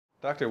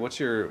Doctor, what's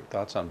your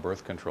thoughts on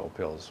birth control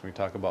pills? We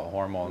talk about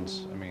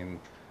hormones. I mean,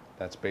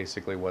 that's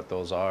basically what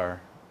those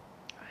are.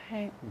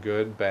 Right.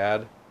 Good,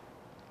 bad?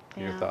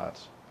 Your Yeah.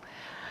 thoughts?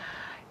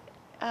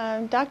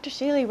 Dr.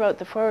 Sheely wrote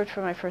the foreword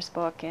for my first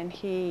book, and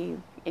he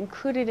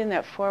included in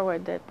that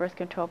foreword that birth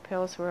control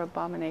pills were an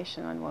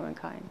abomination on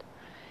womankind.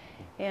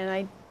 And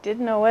I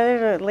didn't know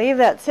whether to leave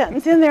that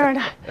sentence in there or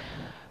not.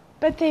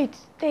 But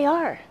they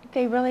are.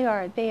 They really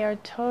are. They are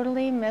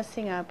totally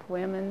messing up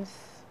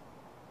women's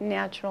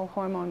natural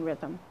hormone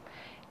rhythm.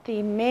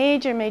 The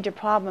major, major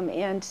problem,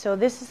 and so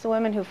this is the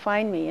women who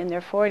find me in their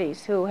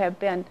 40s who have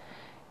been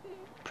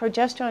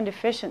progesterone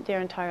deficient their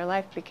entire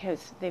life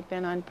because they've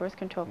been on birth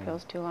control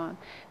pills too long.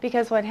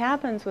 Because what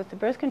happens with the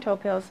birth control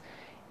pills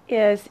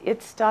is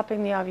it's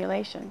stopping the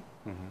ovulation.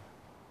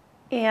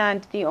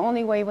 And the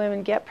only way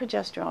women get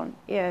progesterone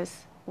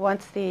is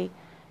once the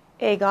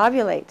egg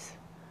ovulates,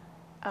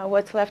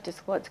 what's left is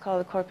what's called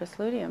the corpus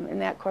luteum,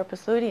 and that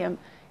corpus luteum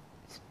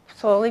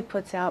slowly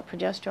puts out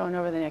progesterone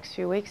over the next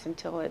few weeks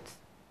until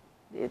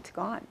it's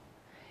gone.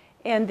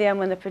 And then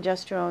when the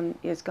progesterone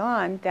is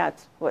gone,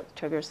 that's what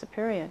triggers the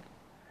period.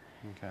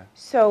 Okay.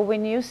 So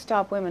when you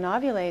stop women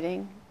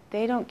ovulating,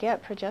 they don't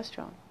get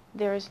progesterone.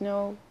 There's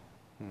no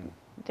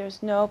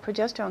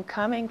progesterone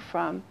coming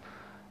from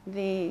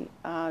the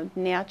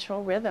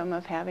natural rhythm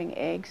of having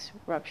eggs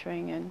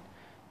rupturing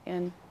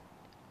in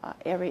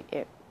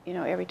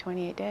every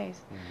 28 days.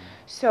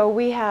 So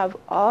we have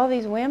all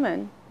these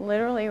women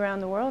literally around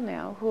the world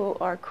now who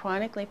are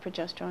chronically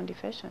progesterone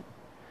deficient.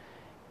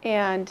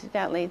 And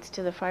that leads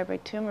to the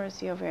fibroid tumors,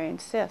 the ovarian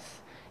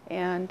cysts,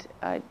 and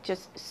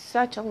just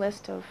such a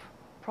list of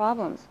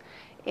problems.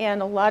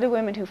 And a lot of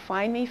women who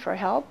find me for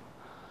help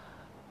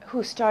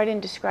who start in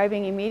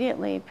describing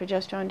immediately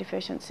progesterone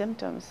deficient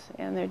symptoms,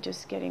 and they're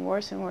just getting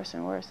worse and worse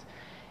and worse.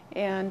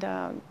 And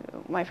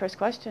my first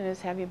question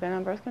is, have you been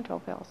on birth control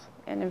pills?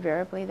 And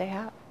invariably they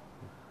have.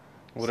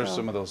 What are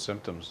some of those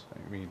symptoms?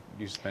 I mean,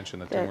 you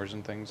mentioned the tumors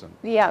and things.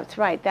 Yeah, that's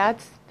right.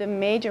 That's the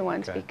major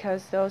ones, Okay.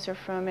 because those are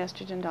from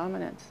estrogen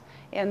dominance.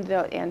 And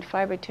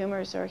fibroid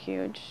tumors are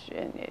huge,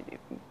 and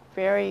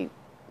very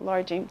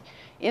large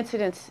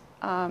incidence,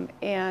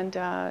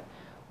 and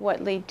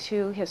what lead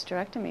to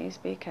hysterectomies,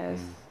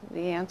 because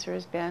the answer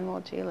has been,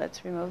 well, gee,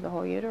 let's remove the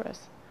whole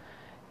uterus.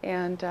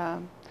 And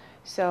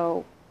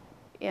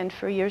and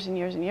for years and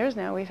years and years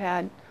now, we've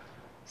had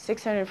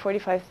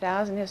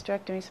 645,000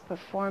 hysterectomies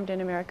performed in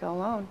America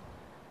alone.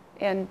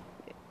 And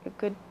a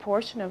good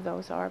portion of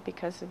those are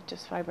because of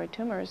just fibroid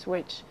tumors,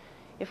 which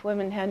if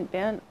women hadn't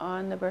been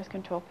on the birth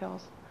control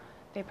pills,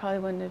 they probably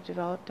wouldn't have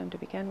developed them to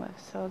begin with.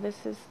 So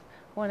this is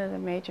one of the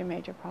major,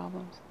 major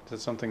problems. Is it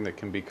something that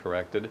can be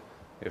corrected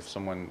if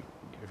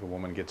a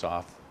woman gets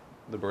off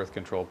the birth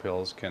control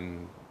pills?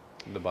 Can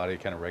the body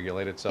kind of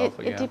regulate itself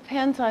again? It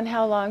depends on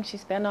how long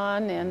she's been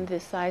on and the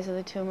size of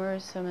the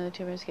tumors. Some of the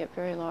tumors get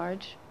very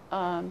large.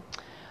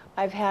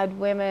 I've had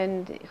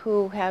women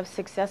who have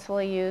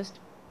successfully used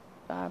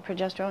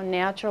progesterone,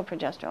 natural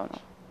progesterone,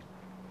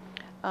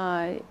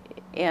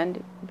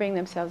 and bring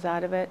themselves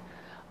out of it.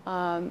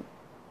 But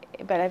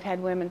I've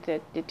had women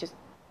that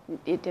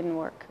it didn't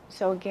work.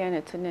 So again,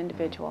 it's an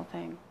individual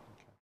thing.